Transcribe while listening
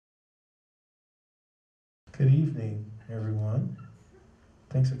Good evening, everyone.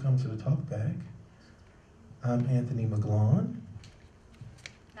 Thanks for coming to the talkback. I'm Anthony McGlaun.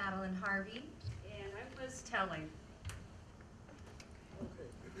 Madeline Harvey. And I'm Liz Telling.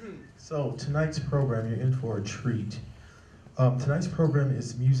 So tonight's program, you're in for a treat. Tonight's program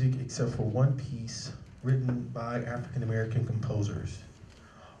is music except for one piece written by African-American composers.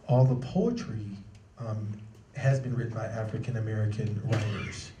 All the poetry has been written by African-American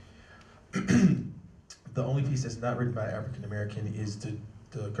writers. The only piece that's not written by African-American is the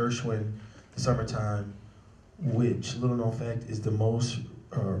Gershwin, The Summertime, which, little known fact, is the most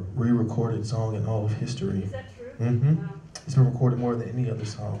re-recorded song in all of history. Is that true? Mm-hmm. Wow. It's been recorded more than any other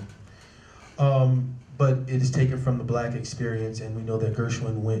song. But it is taken from the Black experience, and we know that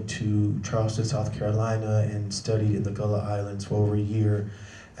Gershwin went to Charleston, South Carolina, and studied in the Gullah Islands for over a year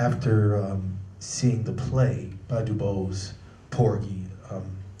after seeing the play by Du Bois, Porgy,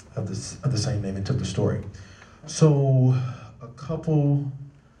 of the same name, and took the story. So a couple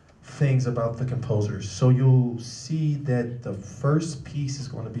things about the composers. So you'll see that the first piece is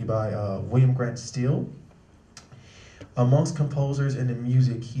going to be by William Grant Still. Amongst composers and in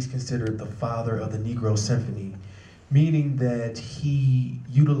music, he's considered the father of the Negro Symphony, meaning that he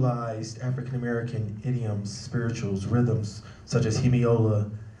utilized African-American idioms, spirituals, rhythms, such as hemiola,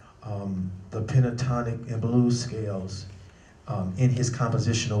 the pentatonic and blues scales, in his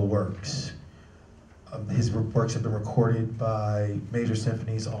compositional works. His works have been recorded by major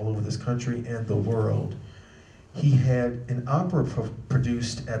symphonies all over this country and the world. He had an opera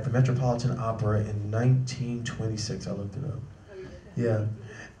produced at the Metropolitan Opera in 1926. I looked it up. Yeah,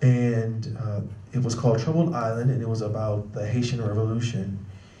 and it was called Troubled Island, and it was about the Haitian Revolution.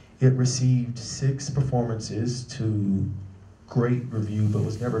 It received 6 performances to great review, but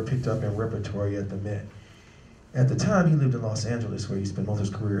was never picked up in repertory at the Met. At the time, he lived in Los Angeles, where he spent most of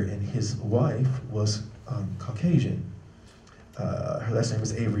his career, and his wife was Caucasian. Her last name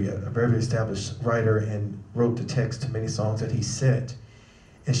is Avery, a very established writer, and wrote the text to many songs that he set.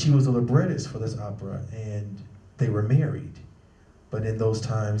 And she was a librettist for this opera, and they were married. But in those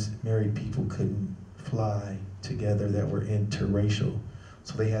times, married people couldn't fly together that were interracial.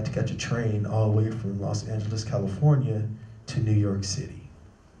 So they had to catch a train all the way from Los Angeles, California, to New York City,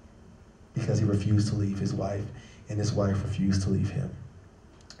 because he refused to leave his wife, and his wife refused to leave him.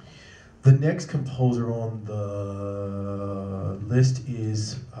 The next composer on the list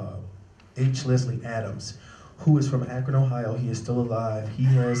is H. Leslie Adams, who is from Akron, Ohio. He is still alive. He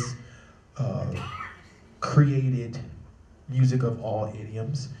has created music of all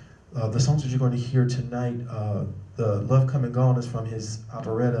idioms. The songs that you're going to hear tonight, the Love Come and Gone is from his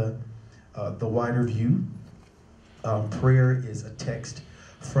operetta, The Wider View. Prayer is a text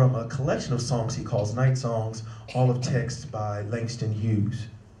from a collection of songs he calls Night Songs, all of text by Langston Hughes.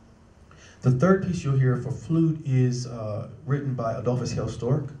 The third piece you'll hear for flute is written by Adolphus Hale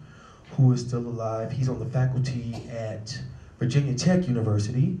Stork, who is still alive. He's on the faculty at Virginia Tech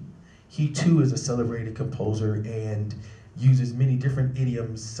University. He too is a celebrated composer and uses many different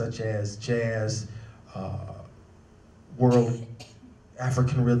idioms such as jazz, world,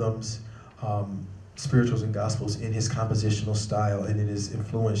 African rhythms, spirituals and gospels in his compositional style, and it has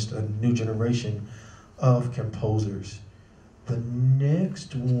influenced a new generation of composers. The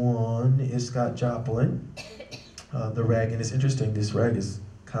next one is Scott Joplin, the rag, and it's interesting, this rag is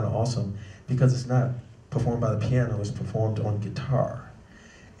kind of awesome because it's not performed by the piano, it's performed on guitar.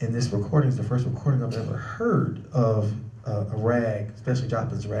 And this recording is the first recording I've ever heard of a rag, especially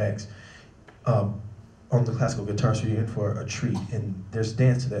Joplin's rags, on the classical guitar, so you're in for a treat. And there's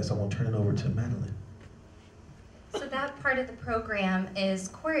dance to that, so I'm gonna turn it over to Madeline. So that part of the program is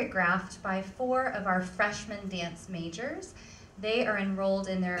choreographed by 4 of our freshman dance majors. They are enrolled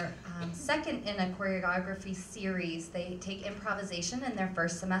in their second in a choreography series. They take improvisation in their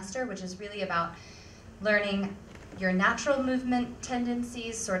first semester, which is really about learning your natural movement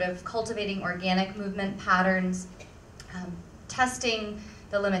tendencies, sort of cultivating organic movement patterns, testing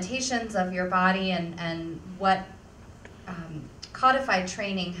the limitations of your body and what codified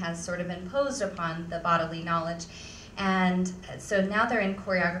training has sort of imposed upon the bodily knowledge. And so now they're in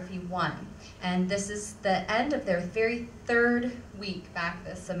choreography 1. And this is the end of their very 3rd week back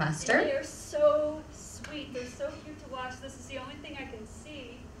this semester. And they're so sweet. They're so cute to watch. This is the only thing I can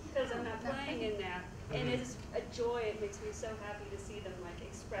see because I'm not playing in that. And it is a joy. It makes me so happy to see them like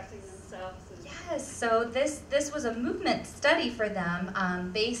expressing themselves. And yes, so this was a movement study for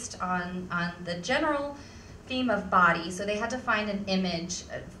them based on the general theme of body. So they had to find an image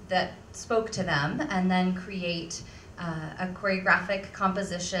that spoke to them and then create a choreographic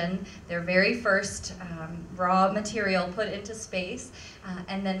composition, their very first raw material put into space,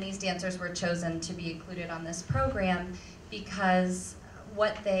 and then these dancers were chosen to be included on this program because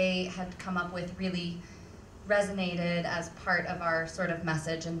what they had come up with really resonated as part of our sort of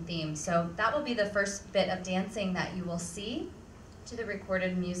message and theme. So that will be the first bit of dancing that you will see to the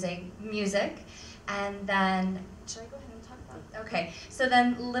recorded music. And then, should I go ahead and talk about it? Okay, so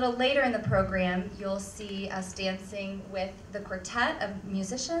then a little later in the program, you'll see us dancing with the quartet of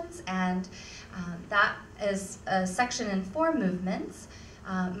musicians, and that is a section in 4 movements.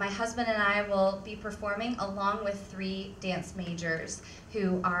 My husband and I will be performing along with 3 dance majors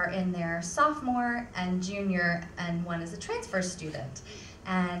who are in their sophomore and junior, and one is a transfer student.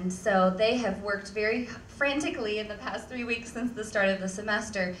 And so they have worked very frantically in the past 3 weeks since the start of the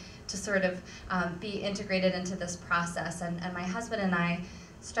semester to sort of be integrated into this process. And my husband and I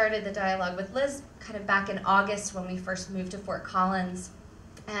started the dialogue with Liz kind of back in August when we first moved to Fort Collins.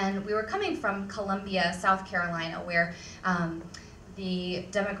 And we were coming from Columbia, South Carolina, where the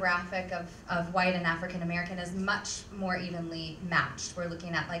demographic of white and African American is much more evenly matched. We're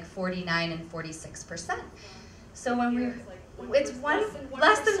looking at like 49 and 46%. So when we it's less than 1%.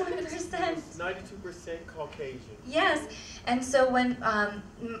 92% Caucasian. Yes, and so when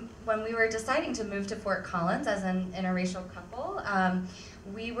we were deciding to move to Fort Collins as an interracial couple,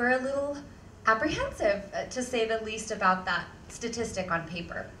 we were a little apprehensive, to say the least, about that statistic on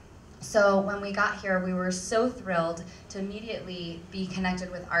paper. So when we got here, we were so thrilled to immediately be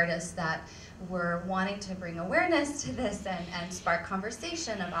connected with artists that were wanting to bring awareness to this and spark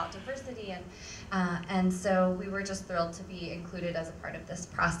conversation about diversity. And so we were just thrilled to be included as a part of this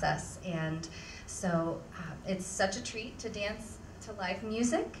process. And so it's such a treat to dance to live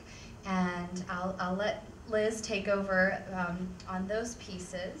music. And I'll let Liz take over on those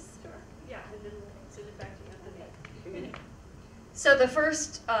pieces. Sure. Yeah, and then we'll send it back to Anthony. So the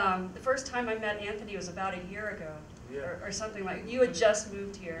first time I met Anthony was about a year ago, or something like. You had just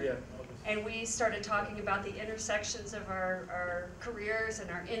moved here, Yeah. and we started talking about the intersections of our careers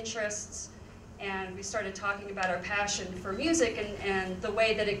and our interests, and we started talking about our passion for music and the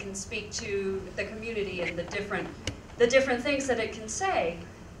way that it can speak to the community and the different things that it can say.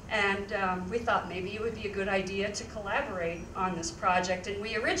 And we thought maybe it would be a good idea to collaborate on this project. And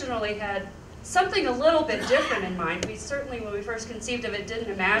we originally had something a little bit different in mind. We certainly, when we first conceived of it, didn't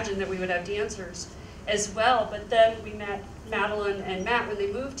imagine that we would have dancers as well. But then we met Madeline and Matt when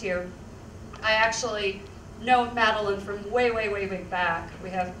they moved here. I actually know Madeline from way, way, way, way back. We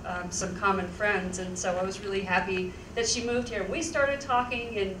have some common friends, and so I was really happy that she moved here. We started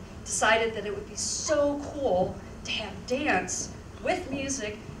talking and decided that it would be so cool to have dance with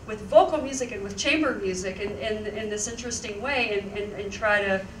music, with vocal music and with chamber music in this interesting way, and try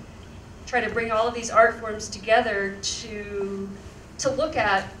to bring all of these art forms together to look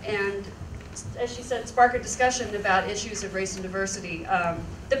at and, as she said, spark a discussion about issues of race and diversity.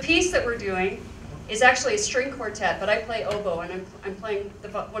 The piece that we're doing is actually a string quartet, but I play oboe, and I'm playing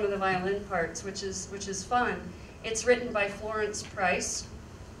one of the violin parts, which is fun. It's written by Florence Price,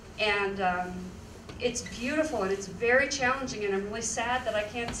 and it's beautiful, and it's very challenging, and I'm really sad that I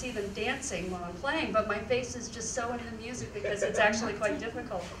can't see them dancing while I'm playing, but my face is just so into the music because it's actually quite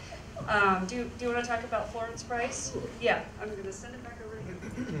difficult. Do you want to talk about Florence Price? Yeah, I'm going to send it back over to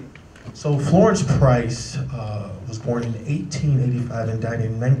you. So Florence Price was born in 1885 and died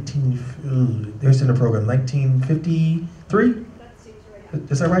in 1953? That seems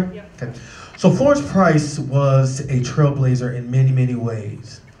right. Is that right? Yeah. Okay. So Florence Price was a trailblazer in many, many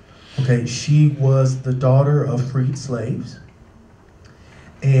ways. Okay, she was the daughter of freed slaves,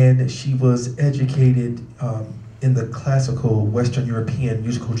 and she was educated in the classical Western European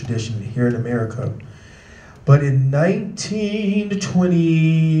musical tradition here in America. But in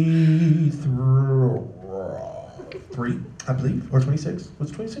 1923, I believe, or 26,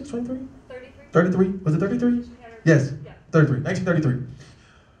 was it 26, 23? 33, was it 33? Yes, Yeah. 33, 1933.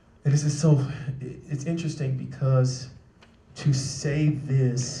 And this is so, it's interesting because to say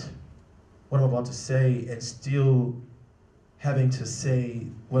this, what I'm about to say, and still having to say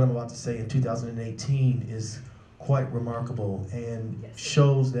what I'm about to say in 2018 is quite remarkable, and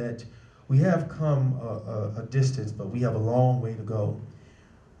shows that we have come a distance, but we have a long way to go.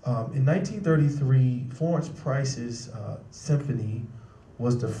 In 1933, Florence Price's symphony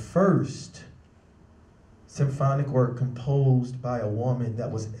was the first symphonic work composed by a woman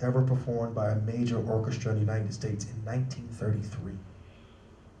that was ever performed by a major orchestra in the United States in 1933.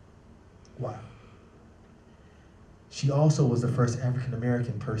 Wow. She also was the first African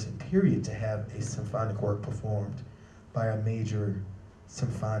American person, period, to have a symphonic work performed by a major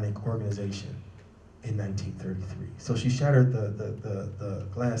symphonic organization. in 1933. So she shattered the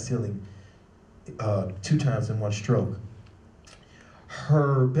glass ceiling 2 times in one stroke.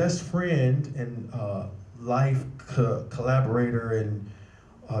 Her best friend and life collaborator and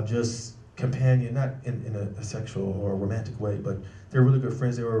just companion, not in a sexual or romantic way, but they're really good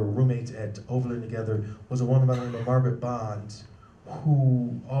friends. They were roommates at Oberlin together, was a woman by the name of Margaret Bonds,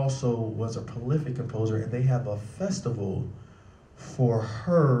 who also was a prolific composer, and they have a festival for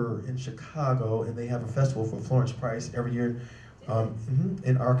her in Chicago, and they have a festival for Florence Price every year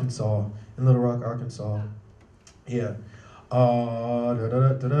in Arkansas, in Little Rock, Arkansas. Yeah.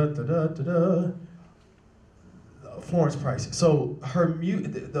 Florence Price. So her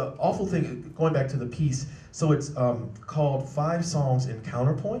the awful thing, going back to the piece, so it's called 5 Songs in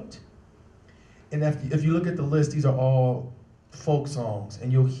Counterpoint. And if you look at the list, these are all folk songs,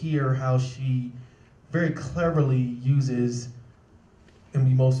 and you'll hear how she very cleverly uses, and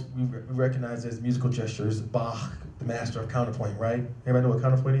we recognize as musical gestures, Bach, the master of counterpoint, right? Everybody know what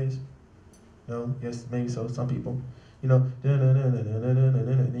counterpoint is? No? Yes, maybe so, some people. You know,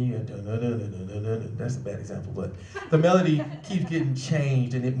 that's a bad example, but the melody keeps getting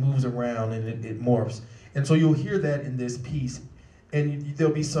changed and it moves around and it morphs. And so you'll hear that in this piece, and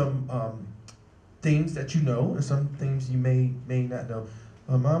there'll be some themes that you know and some things you may not know.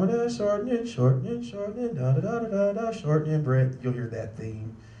 Mama da shortening, shortening, shortening, da da da da da, shortening breath. You'll hear that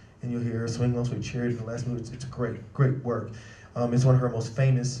theme, and you'll hear Swing Low Sweet Chariot in the last movie. It's a great work. It's one of her most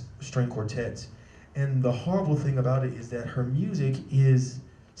famous string quartets. And the horrible thing about it is that her music is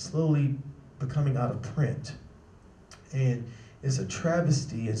slowly becoming out of print. And it's a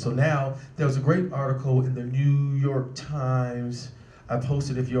travesty. And so now, there was a great article in the New York Times. I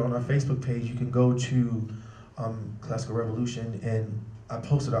posted, if you're on our Facebook page, you can go to Classical Revolution, and I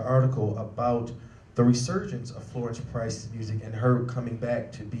posted an article about the resurgence of Florence Price's music and her coming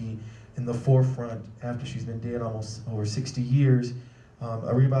back to be in the forefront after she's been dead almost over 60 years.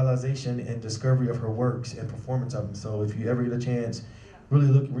 A revitalization and discovery of her works and performance of them. So if you ever get a chance,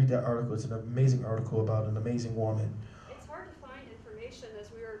 really read that article. It's an amazing article about an amazing woman. It's hard to find information.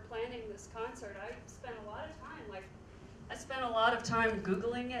 As we were planning this concert, I spent a lot of time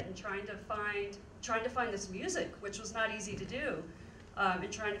Googling it and trying to find this music, which was not easy to do,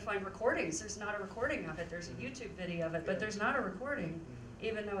 and trying to find recordings. There's not a recording of it. There's a YouTube video of it, but there's not a recording,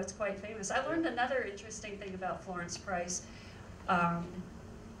 even though it's quite famous. I learned another interesting thing about Florence Price.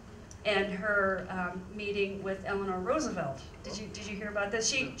 And her meeting with Eleanor Roosevelt. Did you hear about this?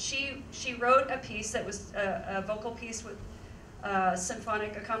 She wrote a piece that was a vocal piece with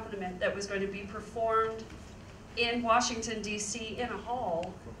symphonic accompaniment that was going to be performed in Washington, D.C. in a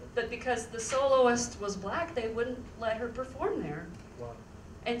hall, but because the soloist was black, they wouldn't let her perform there. Wow.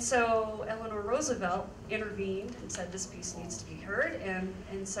 And so Eleanor Roosevelt intervened and said this piece needs to be heard,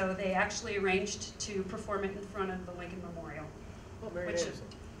 and so they actually arranged to perform it in front of the Lincoln Memorial. Oh, Mary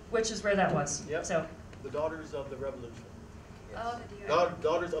Which is where that was. Yep. So. The Daughters of the Revolution. Yes. Oh, did you?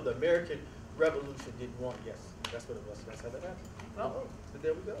 Daughters of the American Revolution didn't want, yes. That's what it was. That's how that happened. Well, so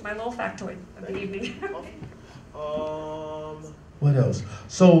there we go. My little factoid of the evening. What else?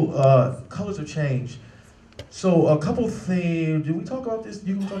 So, colors have changed. So, a couple things. Did we talk about this?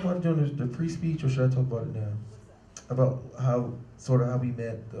 You can talk about it during the pre-speech, or should I talk about it now? About how we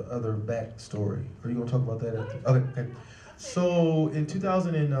met, the other backstory. Are you going to talk about that? Okay. So in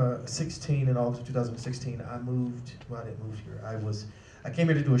 2016, in August of 2016, I moved. Well, I didn't move here. I came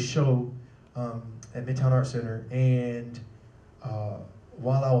here to do a show at Midtown Art Center, and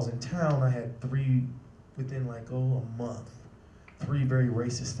while I was in town, I had within a month, 3 very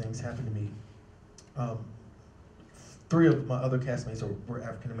racist things happened to me. 3 of my other castmates were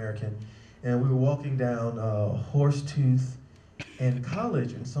African American, and we were walking down Horsetooth in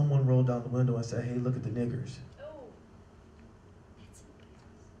college, and someone rolled down the window and said, "Hey, look at the niggers."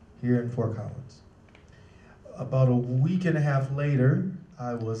 Here in Fort Collins. About a week and a half later,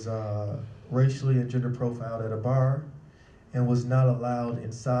 I was racially and gender profiled at a bar and was not allowed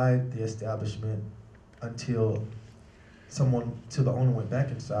inside the establishment until the owner went back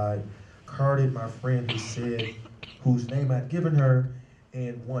inside, carded my friend whose name I'd given her,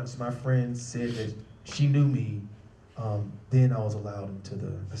 and once my friend said that she knew me, then I was allowed into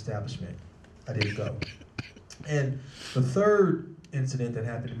the establishment. I didn't go. And the third incident that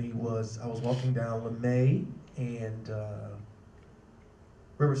happened to me was I was walking down LeMay and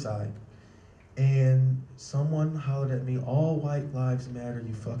Riverside, and someone hollered at me, "All white lives matter,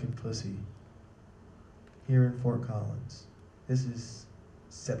 you fucking pussy," here in Fort Collins. This is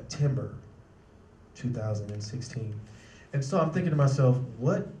September 2016. And so I'm thinking to myself,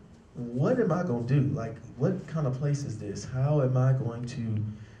 what am I gonna do? Like, what kind of place is this? How am I going to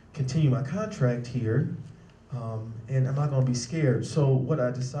continue my contract here, and I'm not going to be scared. So what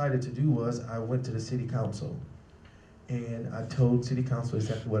I decided to do was I went to the city council, and I told city council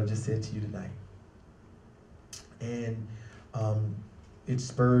exactly what I just said to you tonight. And it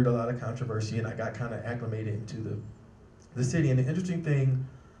spurred a lot of controversy, and I got kind of acclimated into the city. And the interesting thing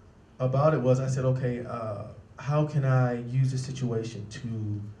about it was I said, okay, how can I use this situation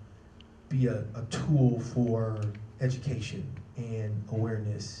to be a tool for education and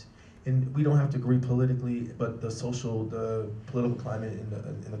awareness? And we don't have to agree politically, but the political climate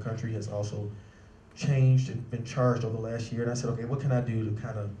in the country has also changed and been charged over the last year. And I said, okay, what can I do to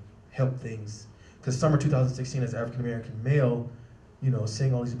kind of help things? Because summer 2016, as an African-American male, you know,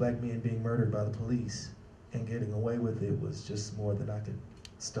 seeing all these black men being murdered by the police and getting away with it was just more than I could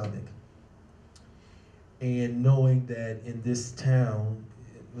stomach. And knowing that in this town,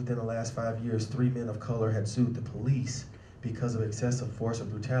 within the last 5 years, 3 men of color had sued the police because of excessive force or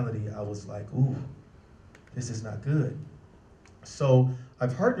brutality, I was like, ooh, this is not good. So I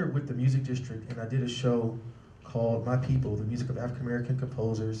partnered with the music district, and I did a show called My People, the music of African-American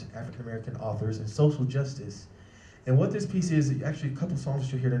composers, African-American authors, and social justice. And what this piece is, actually a couple songs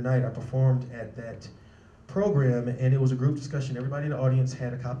that you'll hear tonight, I performed at that program, and it was a group discussion. Everybody in the audience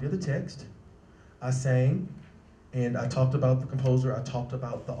had a copy of the text. I sang, and I talked about the composer, I talked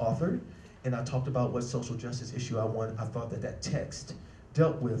about the author, and I talked about what social justice issue I thought that text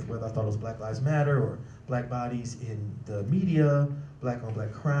dealt with, whether I thought it was Black Lives Matter or black bodies in the media, black on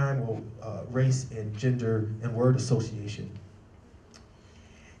black crime, or race and gender and word association.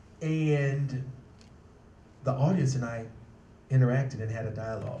 And the audience and I interacted and had a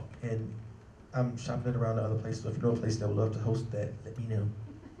dialogue. And I'm shopping it around to other places, so if you know a place that would love to host that, let me know.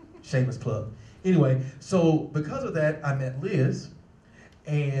 Shameless plug. Anyway, so because of that, I met Liz,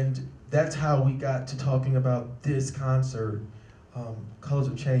 and that's how we got to talking about this concert, Colors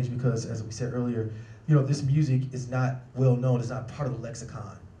of Change, because as we said earlier, you know, this music is not well known, it's not part of the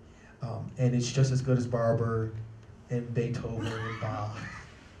lexicon. And it's just as good as Barber and Beethoven and Bach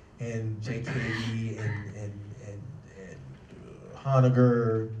and JKD and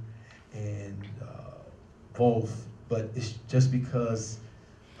Honegger and Wolf, but it's just because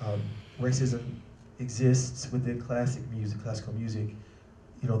racism exists within classical music,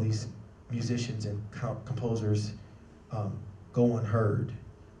 you know, these musicians and composers go unheard.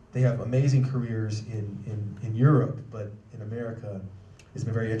 They have amazing careers in Europe, but in America, it's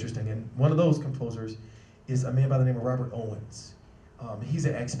been very interesting. And one of those composers is a man by the name of Robert Owens. He's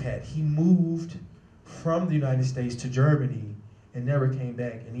an expat. He moved from the United States to Germany and never came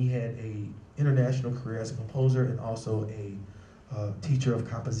back. And he had an international career as a composer and also a teacher of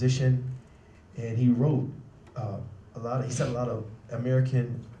composition. And he wrote he said a lot of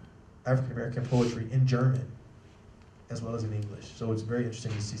African-American poetry in German, as well as in English. So it's very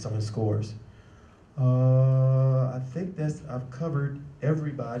interesting to see some of his scores. I think I've covered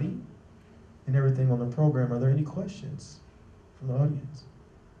everybody and everything on the program. Are there any questions from the audience?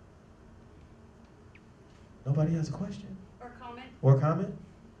 Nobody has a question? Or comment? Or comment?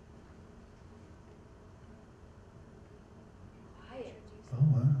 Quiet. Oh,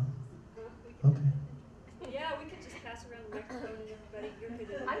 wow. Okay. Yeah, we could just pass around the microphone and everybody. You're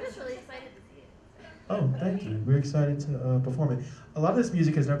good. I'm just really excited to see it. Oh, thank you. We're excited to perform it. A lot of this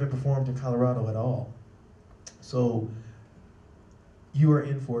music has never been performed in Colorado at all. So you are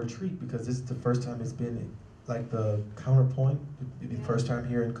in for a treat because this is the first time it's been like the counterpoint. It'd be the first time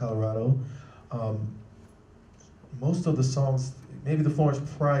here in Colorado. Most of the songs, maybe the Florence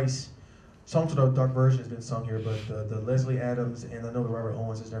Price, Song to the Dark Version has been sung here, but the Leslie Adams and I know the Robert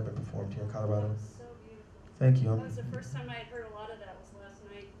Owens has never been performed here in Colorado. So beautiful. Thank you. That was the first time I had heard a lot of that was last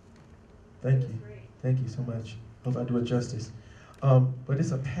night. Thank It was you. great. Thank you so much. Hope I do it justice. But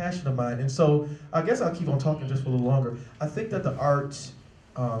it's a passion of mine. And so I guess I'll keep on talking just for a little longer. I think that the arts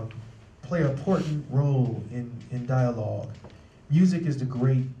play an important role in dialogue. Music is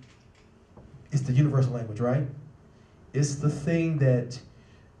it's the universal language, right? It's the thing that,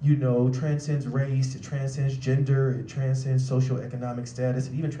 you know, transcends race, it transcends gender, it transcends socioeconomic status,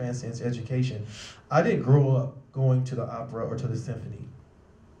 it even transcends education. I didn't grow up going to the opera or to the symphony.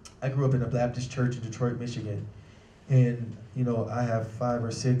 I grew up in a Baptist church in Detroit, Michigan. And, you know, I have 5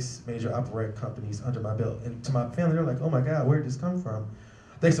 or 6 major opera companies under my belt. And to my family, they're like, oh my God, where did this come from?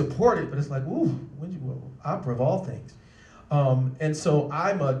 They support it, but it's like, ooh, opera of all things. And so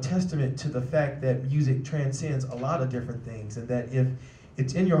I'm a testament to the fact that music transcends a lot of different things, and that if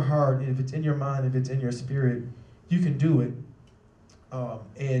it's in your heart, and if it's in your mind, if it's in your spirit, you can do it.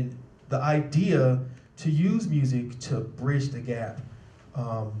 And the idea to use music to bridge the gap,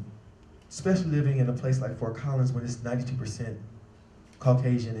 especially living in a place like Fort Collins when it's 92%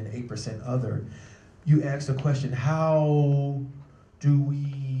 Caucasian and 8% other, you ask the question, how do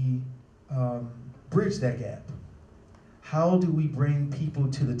we bridge that gap? How do we bring people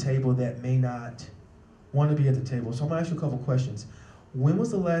to the table that may not want to be at the table? So I'm gonna ask you a couple questions. When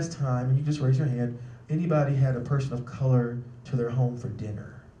was the last time, and you just raise your hand, anybody had a person of color to their home for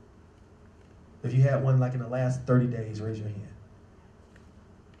dinner? If you had one like in the last 30 days, raise your hand.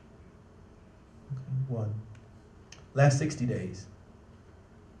 Okay, 1. Last 60 days.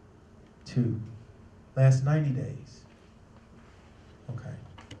 2. Last 90 days. Okay.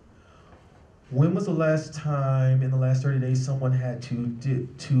 When was the last time in the last 30 days someone had to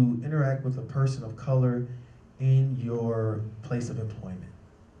interact with a person of color in your place of employment?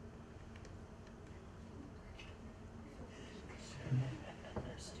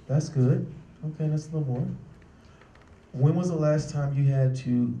 That's good. Okay, that's a little more. When was the last time you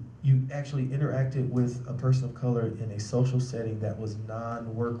actually interacted with a person of color in a social setting that was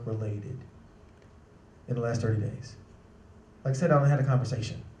non-work related in the last 30 days? Like sat down and had a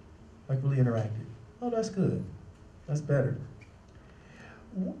conversation, like really interacted. Oh, that's good. That's better.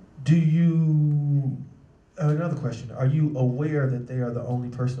 Another question, are you aware that they are the only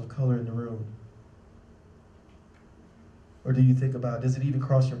person of color in the room? Or do you think about, does it even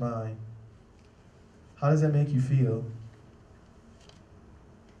cross your mind? How does that make you feel?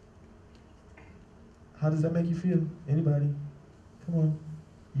 How does that make you feel? Anybody? Come on,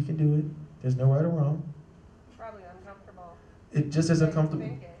 you can do it. There's no right or wrong. Probably uncomfortable. It just as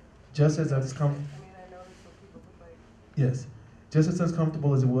uncomfortable. Just as uncomfortable. I mean, I noticed what people look like. Yes, just as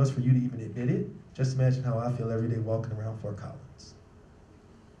uncomfortable as it was for you to even admit it. Just imagine how I feel every day walking around Fort Collins.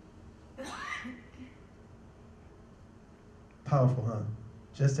 Powerful, huh?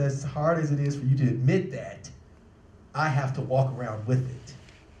 Just as hard as it is for you to admit that, I have to walk around with it.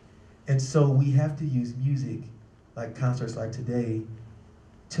 And so we have to use music, like concerts like today,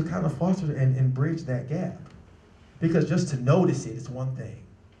 to kind of foster and bridge that gap. Because just to notice it is one thing,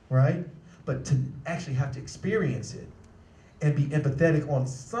 right? But to actually have to experience it and be empathetic on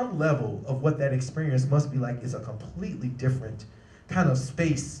some level of what that experience must be like is a completely different kind of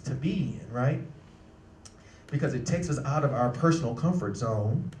space to be in, right? Because it takes us out of our personal comfort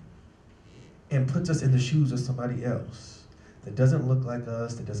zone and puts us in the shoes of somebody else that doesn't look like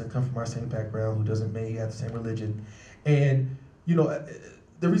us, that doesn't come from our same background, who doesn't maybe have the same religion. And, you know, part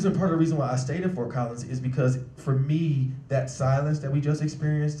of the reason why I stayed in Fort Collins is because for me, that silence that we just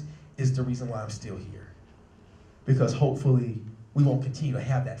experienced is the reason why I'm still here. Because hopefully we won't continue to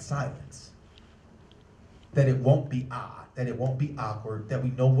have that silence. That it won't be odd, that it won't be awkward, that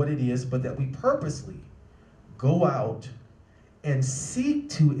we know what it is, but that we purposely go out and seek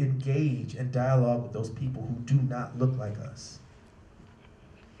to engage and dialogue with those people who do not look like us.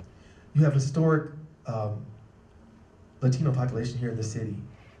 You have historic Latino population here in the city,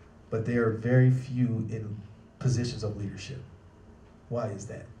 but there are very few in positions of leadership. Why is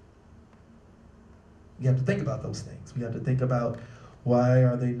that? We have to think about those things. We have to think about why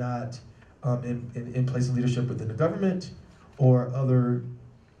are they not in place of leadership within the government or other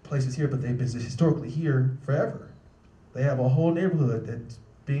places here, but they've been historically here forever. They have a whole neighborhood that's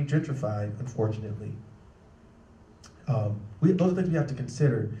being gentrified, unfortunately. Those are things we have to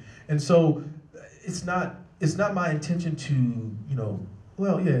consider. And so it's not my intention to, you know,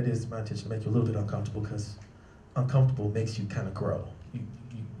 well, yeah, it is my intention to make you a little bit uncomfortable because uncomfortable makes you kind of grow,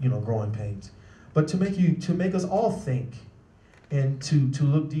 you know, growing pains. But to make us all think and to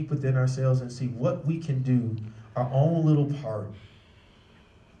look deep within ourselves and see what we can do, our own little part,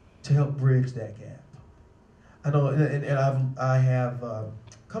 to help bridge that gap. I know, and I have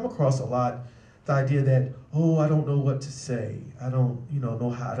come across a lot the idea that, oh, I don't know what to say. I don't, know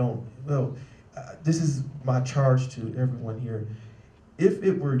how. I don't. Well, this is my charge to everyone here. If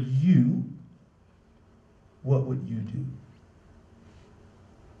it were you, what would you do?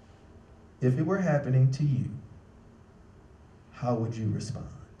 If it were happening to you, how would you respond?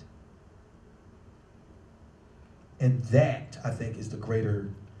 And that, I think, is the greater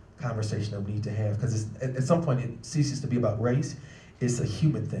conversation that we need to have, because at some point it ceases to be about race. It's a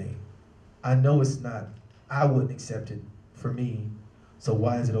human thing. I know it's not, I wouldn't accept it for me, so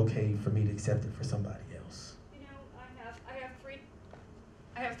why is it okay for me to accept it for somebody else? You know, I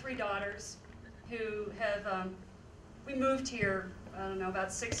have three daughters who have, we moved here, I don't know,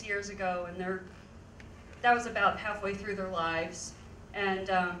 about 6 years ago, and that was about halfway through their lives. And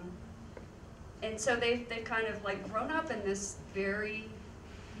so they've kind of like grown up in this very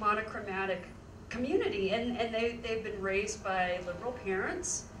monochromatic community, and they've been raised by liberal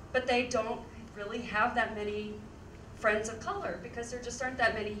parents, but they don't really have that many friends of color because there just aren't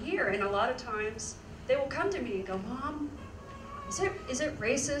that many here. And a lot of times they will come to me and go, Mom, is it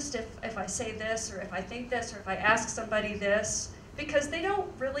racist if I say this, or if I think this, or if I ask somebody this? Because they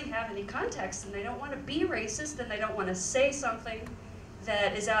don't really have any context, and they don't want to be racist, and they don't want to say something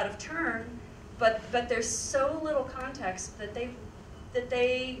that is out of turn, but there's so little context that they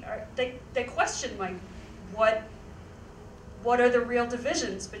question, like, what are the real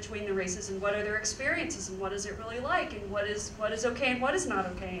divisions between the races, and what are their experiences, and what is it really like, and what is okay and what is not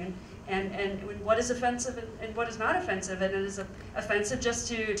okay, and what is offensive and what is not offensive, and is it offensive just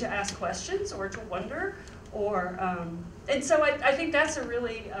to ask questions or to wonder, or and so I think that's a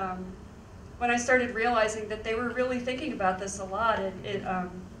really when I started realizing that they were really thinking about this a lot.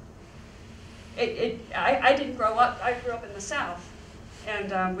 I didn't grow up. I grew up in the South,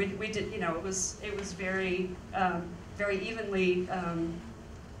 and we did, you know, it was very evenly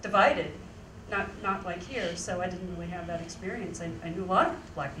divided. Not like here, so I didn't really have that experience. I knew a lot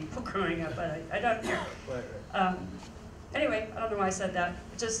of black people growing up, but I don't here. Right. Anyway, I don't know why I said that.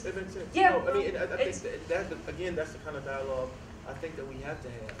 Just It makes sense. yeah. No, I mean, I think that again, that's the kind of dialogue I think that we have to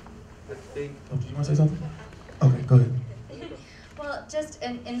have. Oh, do you want to say something? Okay, go ahead. Well, just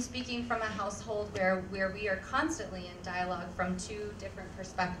in speaking from a household where we are constantly in dialogue from two different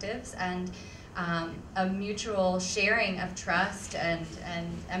perspectives, and a mutual sharing of trust and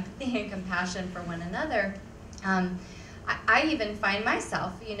empathy and compassion for one another, I even find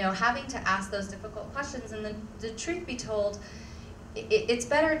myself, you know, having to ask those difficult questions. And the truth be told, it's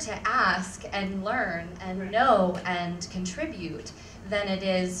better to ask and learn and know and contribute than it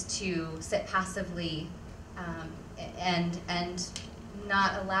is to sit passively and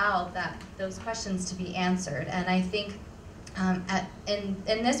not allow those questions to be answered. And I think in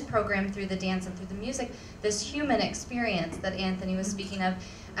this program, through the dance and through the music, this human experience that Anthony was speaking of,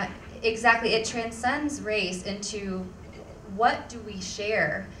 exactly, it transcends race into what do we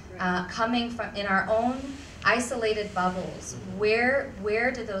share, coming from in our own isolated bubbles. Where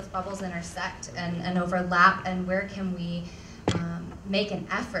do those bubbles intersect and overlap, and where can we make an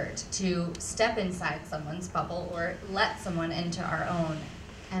effort to step inside someone's bubble or let someone into our own?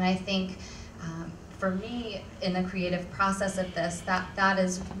 And I think for me, in the creative process of this, that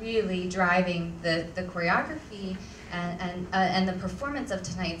is really driving the choreography and the performance of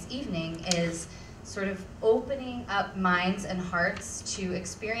tonight's evening, is sort of opening up minds and hearts to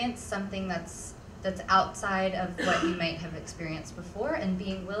experience something that's outside of what you might have experienced before, and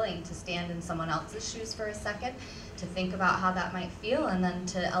being willing to stand in someone else's shoes for a second, to think about how that might feel, and then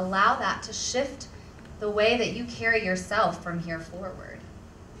to allow that to shift the way that you carry yourself from here forward.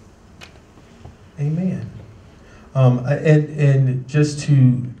 Amen. And just to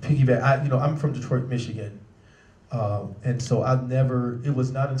piggyback, I'm from Detroit, Michigan. And so it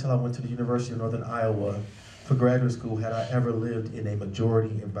was not until I went to the University of Northern Iowa for graduate school had I ever lived in a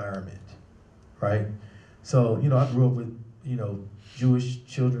majority environment, right? So, I grew up with, Jewish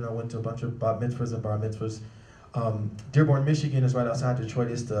children. I went to a bunch of bat mitzvahs and bar mitzvahs. Dearborn, Michigan is right outside Detroit.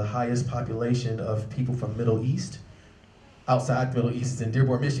 It's the highest population of people from Middle East. Outside Middle East is in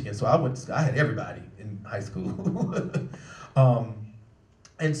Dearborn, Michigan. So I had everybody in high school.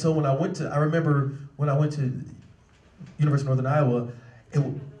 And so I remember when I went to University of Northern Iowa,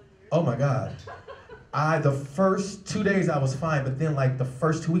 oh my God. The first 2 days I was fine, but then like the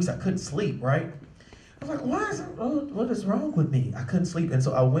first 2 weeks I couldn't sleep, right? I was like, what is wrong with me? I couldn't sleep. And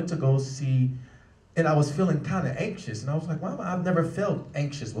so I went to go see, and I was feeling kind of anxious. And I was like, wow, I've never felt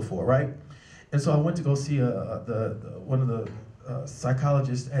anxious before, right? And so I went to go see one of the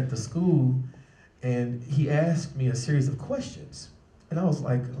psychologists at the school, and he asked me a series of questions. And I was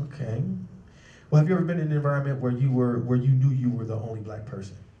like, okay. Well, have you ever been in an environment where you knew you were the only black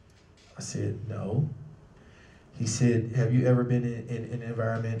person? I said, no. He said, have you ever been in an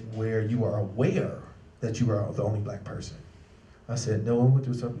environment where you are aware that you are the only black person? I said, no. Went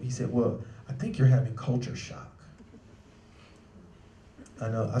through something. He said, well, I think you're having culture shock. I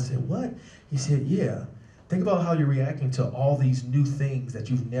know. I said, what? He said, yeah. Think about how you're reacting to all these new things that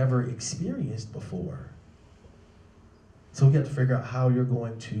you've never experienced before. So we have to figure out how you're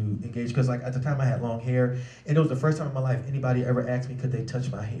going to engage. Because like at the time I had long hair, and it was the first time in my life anybody ever asked me, could they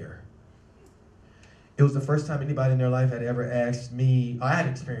touch my hair? It was the first time anybody in their life had ever asked me, that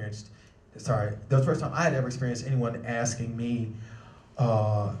was the first time I had ever experienced anyone asking me,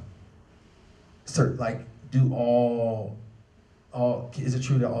 is it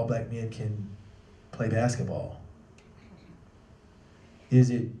true that all black men can play basketball?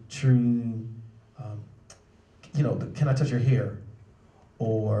 Is it true, can I touch your hair?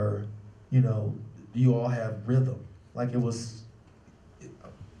 Or, do you all have rhythm? Like it was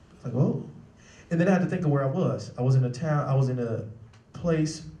like, oh. And then I had to think of where I was. I was in a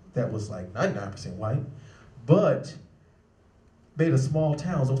place that was like 99% white, but made of small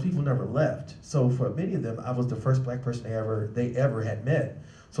towns. Those people never left. So for many of them, I was the first black person they ever had met.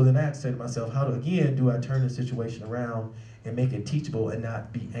 So then I had to say to myself, how do I turn the situation around and make it teachable and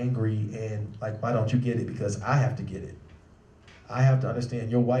not be angry and like, why don't you get it? Because I have to get it. I have to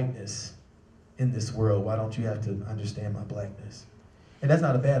understand your whiteness in this world. Why don't you have to understand my blackness? And that's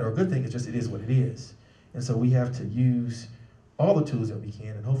not a bad or a good thing, it's just it is what it is. And so we have to use all the tools that we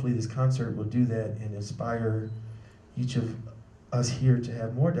can, and hopefully this concert will do that and inspire each of us here to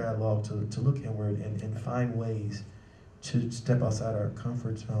have more dialogue, to look inward and find ways to step outside our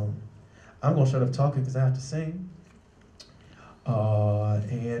comfort zone. I'm gonna shut up talking because I have to sing.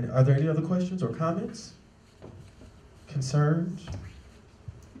 And are there any other questions or comments? Concerns?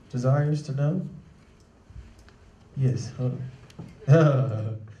 Desires to know? Yes, hold on. I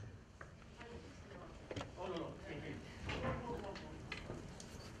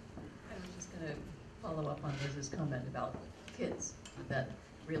was just going to follow up on Liz's comment about kids, that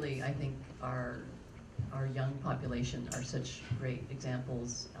really I think our young population are such great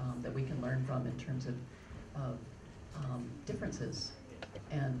examples that we can learn from in terms of differences,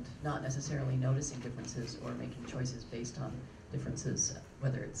 and not necessarily noticing differences or making choices based on differences,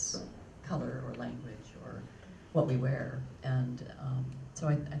 whether it's color or language or what we wear. And so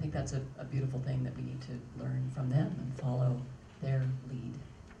I think that's a beautiful thing that we need to learn from them and follow their lead.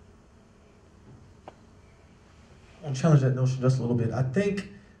 I'll challenge that notion just a little bit. I think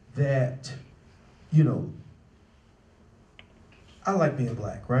that, you know, I like being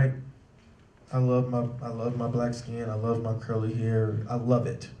black, right? I love my black skin. I love my curly hair. I love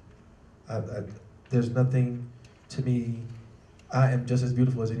it. There's nothing to me. I am just as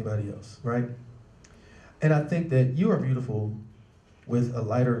beautiful as anybody else, right? And I think that you are beautiful with a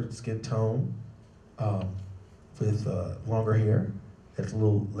lighter skin tone, with longer hair that's a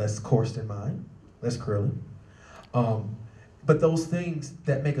little less coarse than mine, less curly. But those things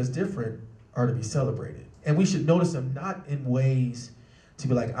that make us different are to be celebrated. And we should notice them not in ways to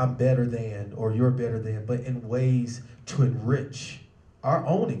be like, I'm better than, or you're better than, but in ways to enrich our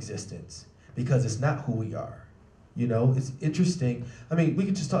own existence, because it's not who we are. You know, it's interesting. I mean, we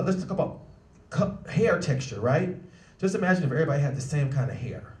could just talk, let's talk about hair texture, right? Just imagine if everybody had the same kind of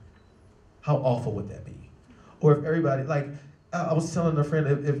hair. How awful would that be? Or if everybody, like, I was telling a friend,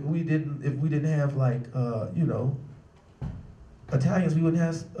 if we didn't have like, you know, Italians, we wouldn't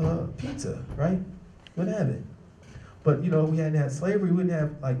have pizza, right? We wouldn't have it. But, you know, we hadn't had slavery, we wouldn't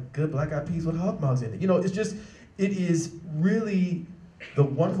have like good black-eyed peas with hog maws in it. You know, it's just, it is really the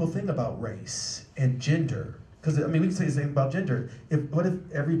wonderful thing about race and gender. Because, I mean, we can say the same about gender. What if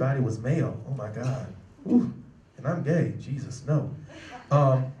everybody was male? Oh my God. Ooh, and I'm gay, Jesus, no.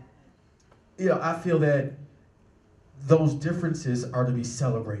 You know, I feel that those differences are to be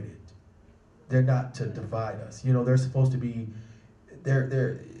celebrated. They're not to divide us. You know, they're supposed to be,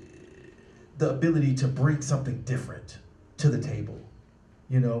 they're the ability to bring something different to the table.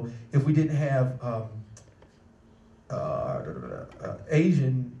 You know, if we didn't have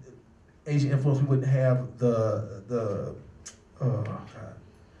Asian influence, we wouldn't have the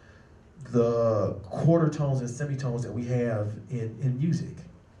quarter tones and semitones that we have in music,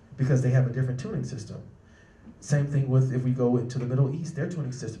 because they have a different tuning system. Same thing with if we go into the Middle East, their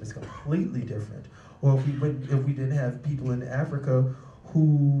tuning system is completely different. Or if we didn't have people in Africa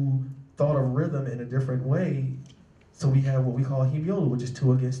who thought of rhythm in a different way, so we have what we call hemiola, which is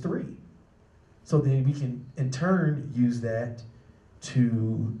 2 against 3. So then we can in turn use that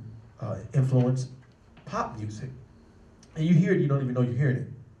to influence pop music. And you hear it, you don't even know you're hearing it.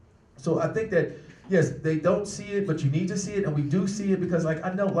 So I think that, yes, they don't see it, but you need to see it, and we do see it because, like,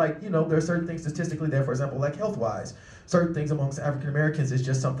 I know, like, you know, there are certain things statistically that, for example, like health-wise, certain things amongst African Americans is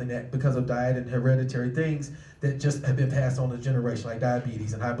just something that, because of diet and hereditary things, that just have been passed on to generation, like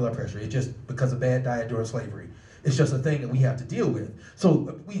diabetes and high blood pressure. It's just because of bad diet during slavery. It's just a thing that we have to deal with.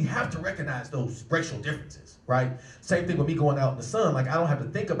 So we have to recognize those racial differences, right? Same thing with me going out in the sun. Like, I don't have to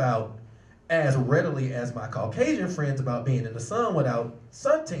think about as readily as my Caucasian friends about being in the sun without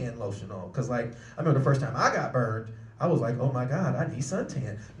suntan lotion on. Because, like, I remember the first time I got burned, I was like, oh my God, I need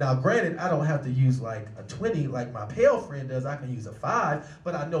suntan. Now, granted, I don't have to use like a 20 like my pale friend does. I can use a 5,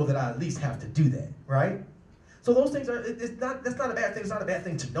 but I know that I at least have to do that, right? So those things are, that's not a bad thing. It's not a bad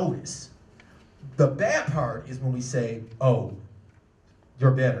thing to notice. The bad part is when we say, oh,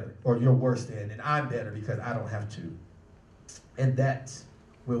 you're better, or you're worse than, and I'm better because I don't have to. And that's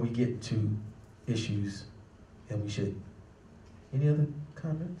where we get to issues, and we should. Any other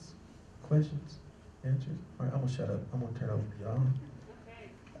comments, questions, answers? All right, I'm gonna shut up. I'm gonna turn over to y'all.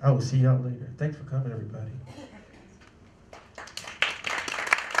 I will see y'all later. Thanks for coming, everybody.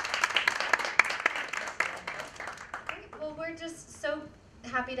 Great. Well, we're just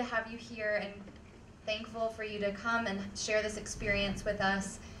happy to have you here and thankful for you to come and share this experience with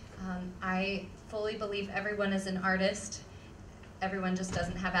us. I fully believe everyone is an artist. Everyone just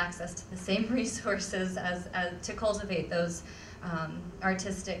doesn't have access to the same resources as to cultivate those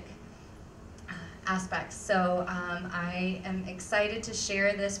artistic aspects. So I am excited to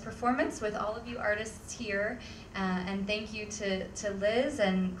share this performance with all of you artists here, and thank you to Liz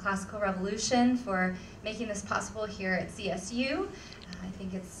and Classical Revolution for making this possible here at CSU. I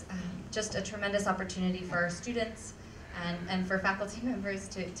think it's just a tremendous opportunity for our students and for faculty members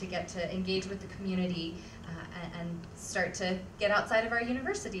to get to engage with the community and start to get outside of our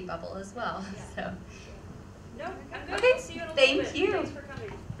university bubble as well. Yeah. So. No, I'm good. Okay, I'll see you in a little thank bit. you. Thanks for coming.